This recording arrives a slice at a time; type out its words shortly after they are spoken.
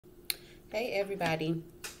Hey everybody,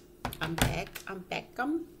 I'm back. I'm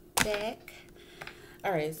back.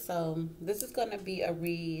 All right, so this is gonna be a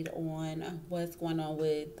read on what's going on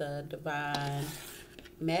with the divine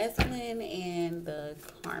masculine and the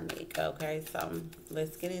karmic. Okay, so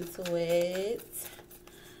let's get into it.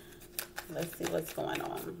 Let's see what's going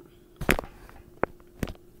on.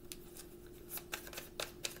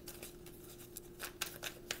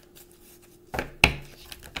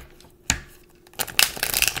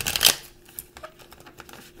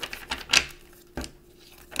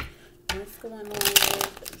 What's going on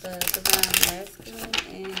with the divine masculine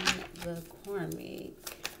and the karmic?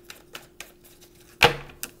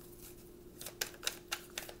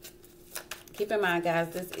 Keep in mind, guys,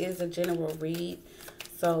 this is a general read,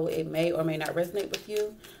 so it may or may not resonate with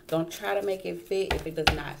you. Don't try to make it fit if it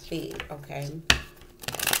does not fit, okay?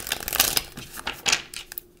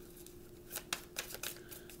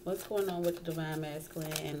 What's going on with the divine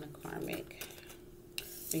masculine and the karmic?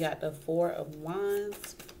 We got the Four of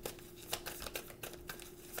Wands.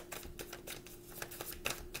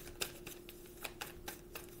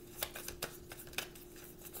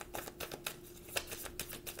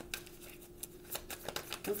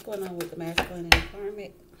 What's going on with the masculine and the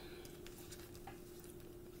karmic?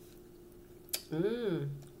 Mmm.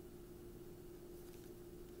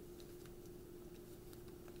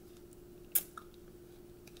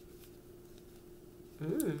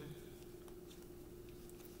 Mmm.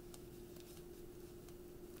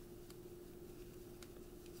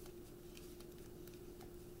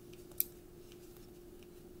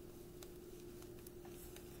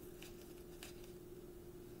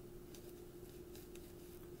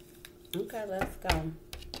 Okay, let's go.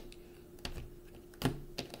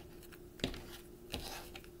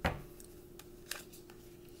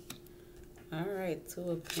 All right, Two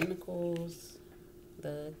of Pentacles,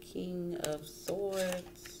 the King of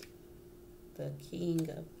Swords, the King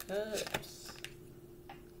of Cups,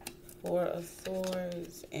 Four of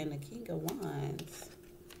Swords, and the King of Wands,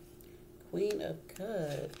 Queen of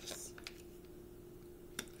Cups,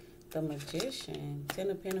 the Magician,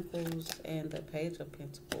 Ten of Pentacles, and the Page of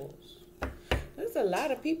Pentacles. There's a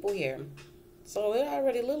lot of people here, so it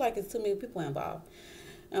already look like it's too many people involved.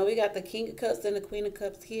 And we got the King of Cups and the Queen of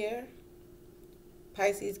Cups here.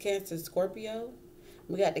 Pisces, Cancer, Scorpio.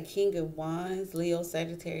 We got the King of Wands, Leo,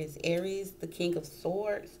 Sagittarius, Aries. The King of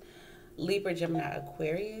Swords, Libra, Gemini,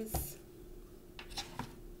 Aquarius.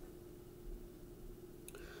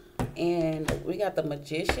 And we got the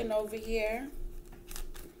Magician over here.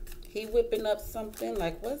 He whipping up something.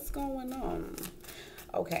 Like, what's going on?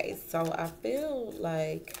 Okay, so I feel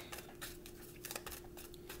like...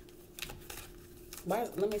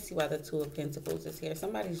 let me see why the Two of Pentacles is here.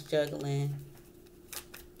 Somebody's juggling.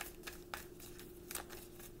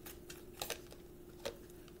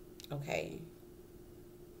 Okay.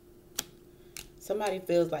 Somebody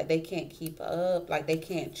feels like they can't keep up, like they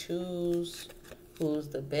can't choose who's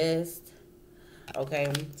the best.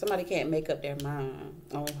 Okay. Somebody can't make up their mind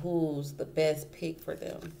on who's the best pick for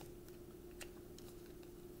them.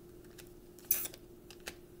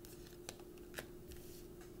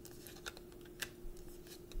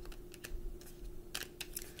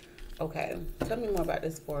 Okay. Tell me more about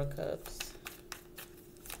this Four of Cups.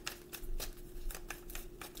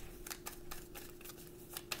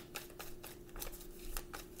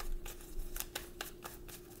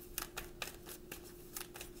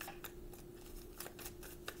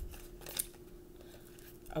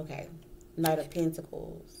 Okay, Knight of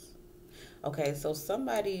Pentacles. Okay, so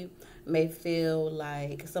somebody may feel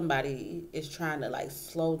like somebody is trying to like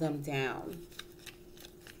slow them down.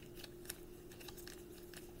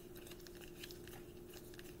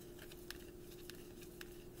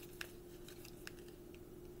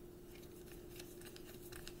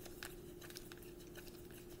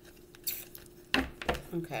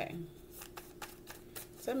 Okay.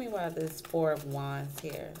 Tell me why this Four of Wands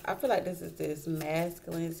here. I feel like this is this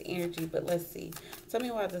masculine energy, but let's see. Tell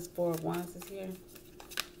me why this Four of Wands is here.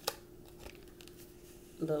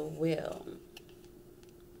 The Will.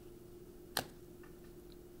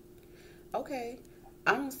 Okay.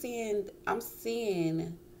 I'm seeing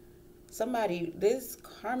somebody, this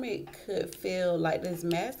karmic could feel like this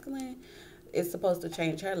masculine is supposed to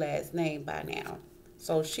change her last name by now.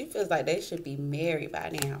 So she feels like they should be married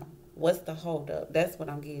by now. What's the holdup? That's what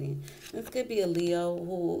I'm getting. This could be a Leo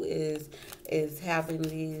who is having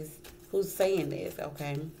these, who's saying this,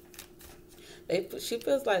 okay? She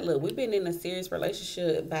feels like, look, we've been in a serious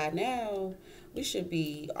relationship. By now, we should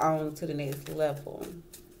be on to the next level.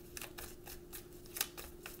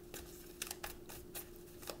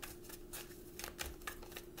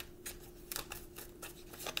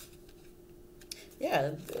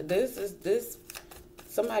 Yeah, this.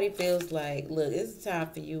 Somebody feels like, look, it's time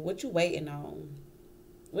for you. What you waiting on?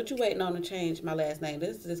 What you waiting on to change my last name?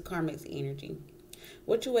 This is Karmic's energy.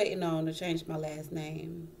 What you waiting on to change my last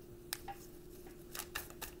name?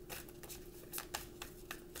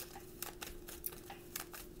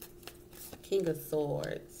 King of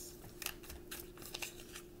Swords.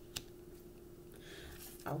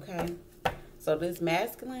 Okay. So this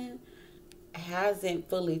masculine hasn't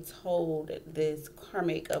fully told this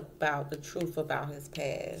karmic about the truth about his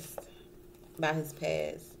past. About his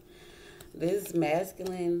past. This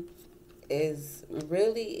masculine is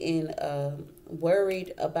really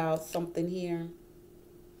worried about something here.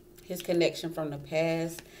 His connection from the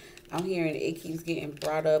past. I'm hearing it keeps getting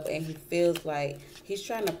brought up, and he feels like he's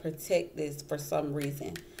trying to protect this for some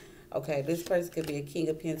reason. Okay, this person could be a King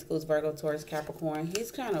of Pentacles, Virgo, Taurus, Capricorn. He's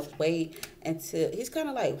kind of he's kind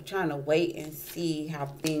of like trying to wait and see how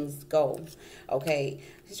things go. Okay,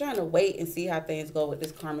 he's trying to wait and see how things go with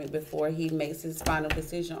this karmic before he makes his final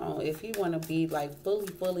decision on if he want to be like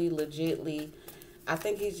fully, legitly. I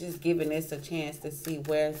think he's just giving this a chance to see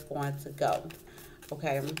where it's going to go.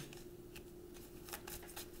 Okay.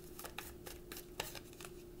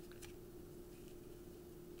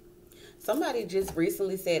 Somebody just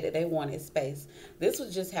recently said that they wanted space. This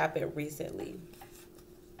was just happened recently.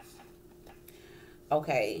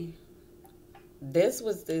 Okay. This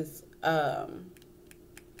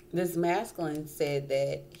masculine said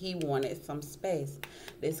that he wanted some space.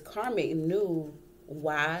 This karmic knew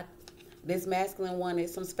why this masculine wanted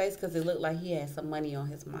some space, because it looked like he had some money on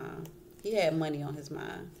his mind. He had money on his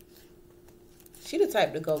mind. She the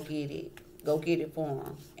type to go get it. Go get it for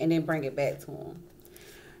him. And then bring it back to him.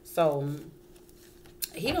 So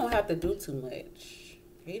he don't have to do too much.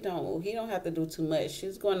 He don't have to do too much.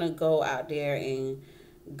 She's gonna go out there and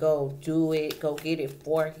go do it, go get it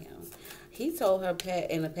for him. He told her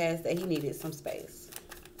in the past that he needed some space.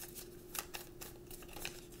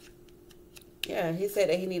 Yeah, he said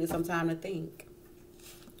that he needed some time to think.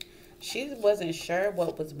 She wasn't sure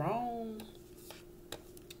what was wrong.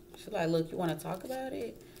 She's like, look, you want to talk about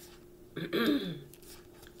it?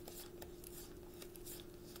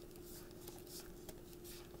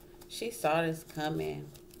 She saw this coming.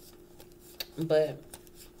 But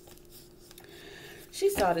she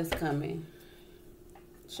saw this coming.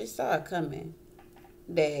 She saw it coming.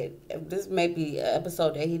 That this may be an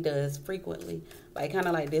episode that he does frequently. Like, kind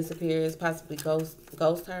of like disappears, possibly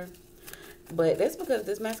ghost her. But that's because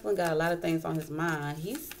this masculine got a lot of things on his mind.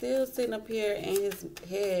 He's still sitting up here in his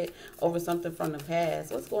head over something from the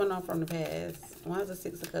past. What's going on from the past? Why is the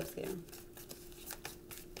Six of Cups here?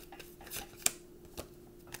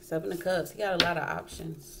 Seven of Cups. He got a lot of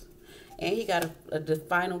options. And he got a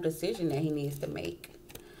final decision that he needs to make.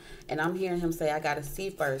 And I'm hearing him say, I got to see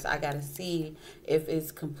first. I got to see if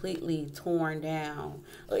it's completely torn down.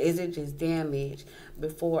 Or is it just damaged?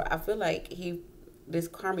 Before, I feel like this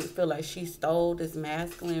karmic feel like she stole this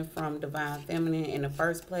masculine from divine feminine in the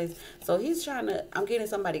first place. So he's trying to, I'm getting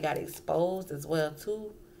somebody got exposed as well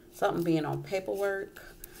too. Something being on paperwork.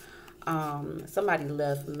 Somebody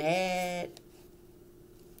left mad.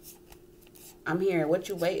 I'm hearing, what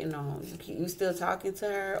you waiting on? You still talking to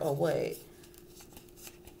her or what?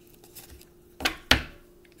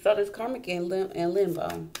 So this karmic in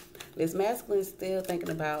limbo. This masculine is still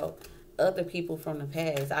thinking about other people from the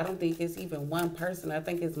past. I don't think it's even one person. I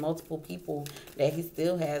think it's multiple people that he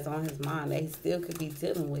still has on his mind, that he still could be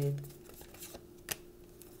dealing with.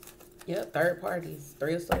 Yep, third parties.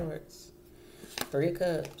 Three of Swords. Three of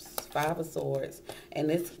Cups. Five of Swords. And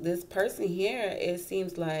this person here, it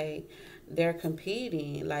seems like they're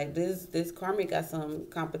competing. Like this karmic got some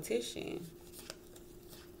competition.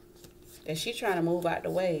 And she's trying to move out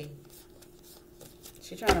the way.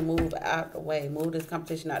 She's trying to move out the way. Move this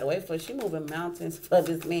competition out the way. She moving mountains for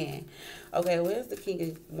this man. Okay, where's the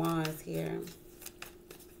King of Wands here?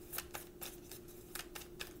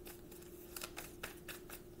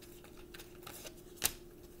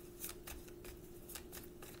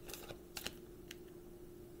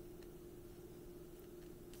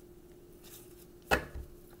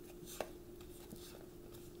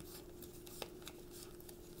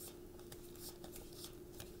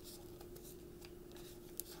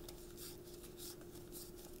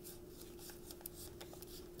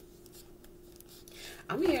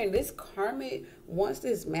 I'm hearing this karmic wants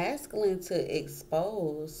this masculine to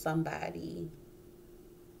expose somebody.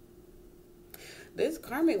 This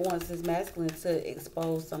karmic wants this masculine to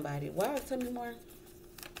expose somebody. Why? Tell me more.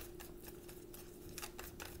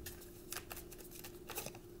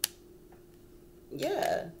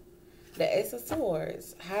 Yeah. The Ace of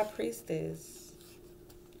Swords. High Priestess.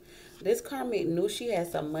 This karmic knew she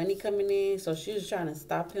had some money coming in, so she was trying to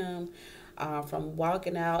stop him from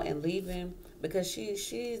walking out and leaving because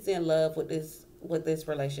she's in love with this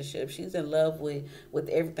relationship. She's in love with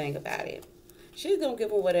everything about it. She's gonna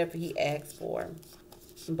give him whatever he asks for,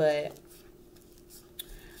 but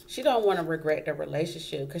she don't want to regret the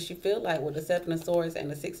relationship because she feel like with the Seven of Swords and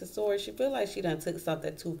the Six of Swords, she feel like she done took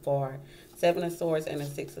something too far. Seven of Swords and the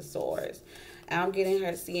Six of Swords. I'm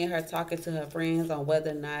seeing her talking to her friends on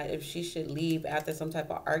whether or not if she should leave after some type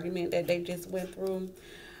of argument that they just went through.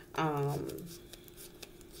 Um,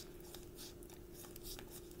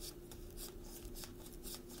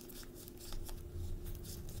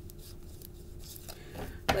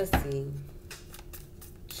 let's see.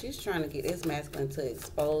 She's trying to get this masculine to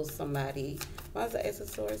expose somebody. Why is the Ace of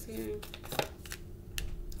Swords here?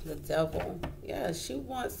 The devil. Yeah, she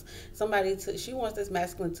wants she wants this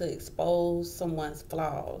masculine to expose someone's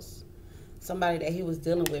flaws. Somebody that he was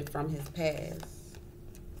dealing with from his past.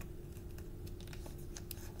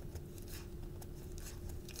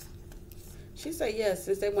 She said yes,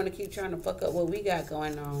 since they want to keep trying to fuck up what we got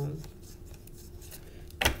going on.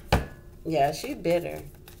 Yeah, she bitter.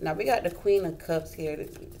 Now we got the Queen of Cups here.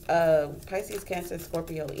 Pisces, Cancer,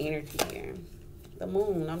 Scorpio energy here. The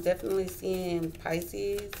moon. I'm definitely seeing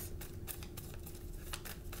Pisces.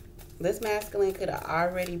 This masculine could have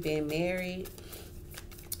already been married.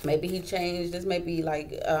 Maybe he changed. This may be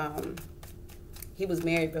like he was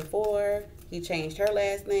married before. He changed her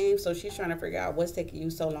last name. So she's trying to figure out what's taking you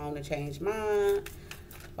so long to change mine.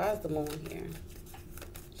 Why is the moon here?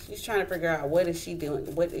 She's trying to figure out what is she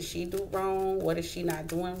doing. What did she do wrong? What is she not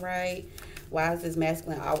doing right? Why is this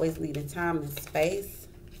masculine always needing time and space?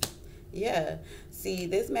 Yeah. See,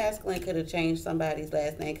 this masculine could have changed somebody's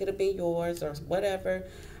last name. Could have been yours or whatever.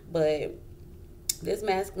 But this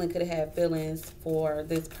masculine could have had feelings for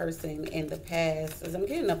this person in the past. As I'm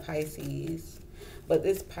getting a Pisces. But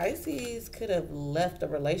this Pisces could have left the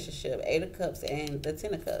relationship. 8 of Cups and the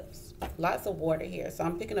 10 of Cups. Lots of water here. So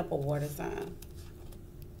I'm picking up a water sign.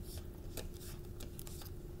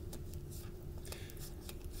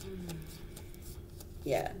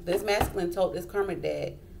 Yeah, this masculine told this karmic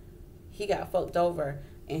that he got fucked over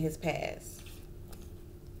in his past.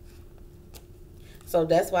 So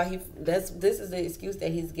that's why this is the excuse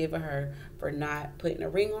that he's giving her for not putting a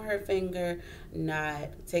ring on her finger, not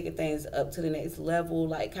taking things up to the next level,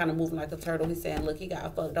 like kind of moving like a turtle. He's saying, look, he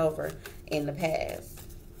got fucked over in the past.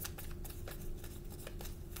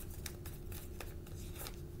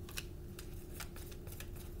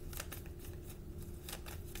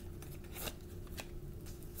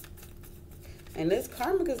 And this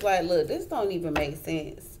karmic is like, look, this don't even make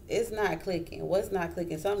sense. It's not clicking. What's not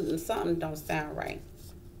clicking? Something don't sound right.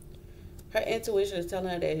 Her intuition is telling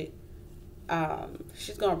her that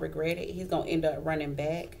she's gonna regret it. He's gonna end up running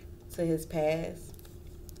back to his past.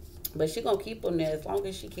 But she's gonna keep him there as long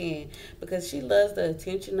as she can because she loves the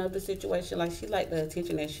attention of the situation. Like she like the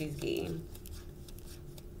attention that she's getting.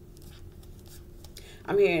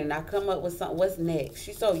 I'm hearing I come up with something. What's next?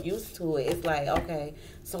 She's so used to it. It's like, okay,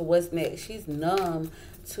 so what's next? She's numb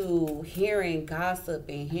to hearing gossip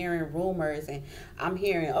and hearing rumors. And I'm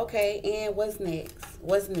hearing, okay, and what's next?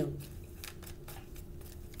 What's new?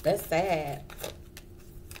 That's sad.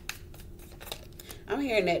 I'm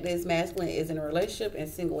hearing that this masculine is in a relationship and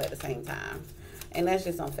single at the same time. And that's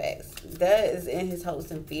just on facts. That is in his hopes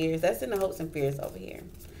and fears. That's in the hopes and fears over here.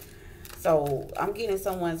 So I'm getting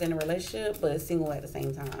someone's in a relationship but single at the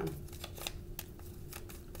same time.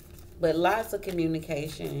 But lots of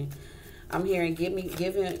communication. I'm hearing giving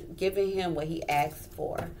him what he asked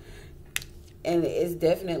for. And it's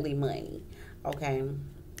definitely money. Okay.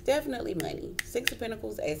 Definitely money. 6 of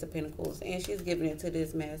Pentacles, Ace of Pentacles. And she's giving it to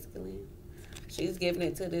this masculine. She's giving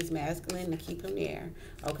it to this masculine to keep him there.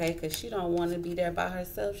 Okay. Because she don't want to be there by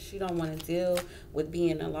herself. She don't want to deal with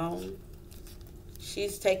being alone.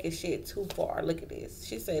 She's taking shit too far. Look at this.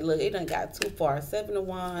 She said, look, it done got too far. 7 of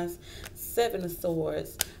Wands, 7 of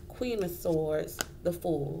Swords, Queen of Swords, the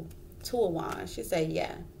Fool, 2 of Wands. She said,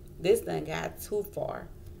 yeah, this done got too far.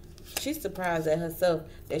 She's surprised at herself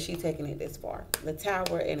that she's taking it this far. The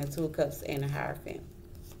Tower and the 2 of Cups and the Hierophant.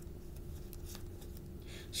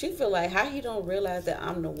 She feel like how he don't realize that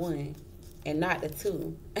I'm the one and not the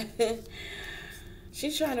 2.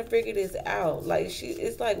 She's trying to figure this out. Like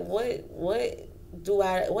it's like what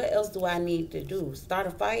else do I need to do? Start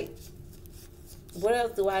a fight? What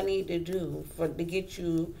else do I need to do to get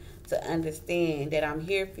you to understand that I'm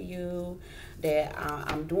here for you, that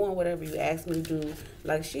I'm doing whatever you ask me to do?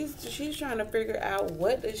 Like she's trying to figure out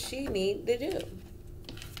what does she need to do,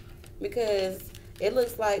 because It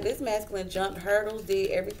looks like this masculine jumped hurdles,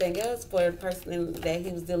 did everything else for the person that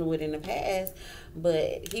he was dealing with in the past,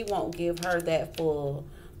 but he won't give her that full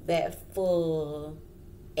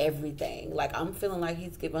everything. Like, I'm feeling like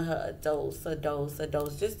he's giving her a dose,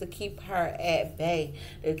 just to keep her at bay,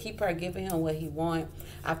 to keep her giving him what he wants.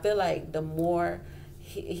 I feel like the more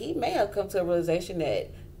he may have come to a realization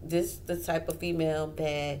that this the type of female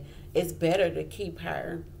that it's better to keep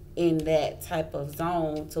her in that type of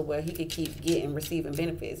zone to where he could keep getting receiving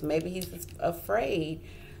benefits. Maybe he's afraid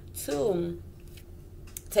to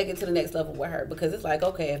take it to the next level with her, because it's like,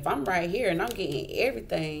 okay, if I'm right here and I'm getting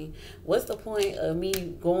everything, what's the point of me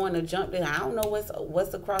going to jump in? I don't know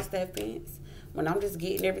what's across that fence when I'm just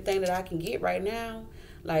getting everything that I can get right now.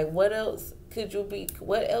 Like, what else could you be?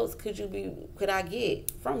 What else could I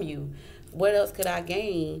get from you? What else could I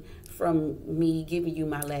gain from me giving you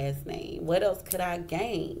my last name? What else could I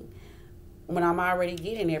gain when I'm already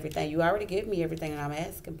getting everything? You already give me everything that I'm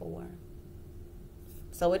asking for.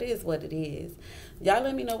 So it is what it is. Y'all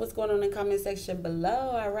let me know what's going on in the comment section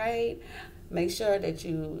below, all right? Make sure that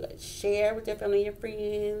you share with your family and your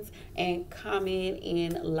friends and comment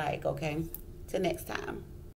and like, okay? Till next time.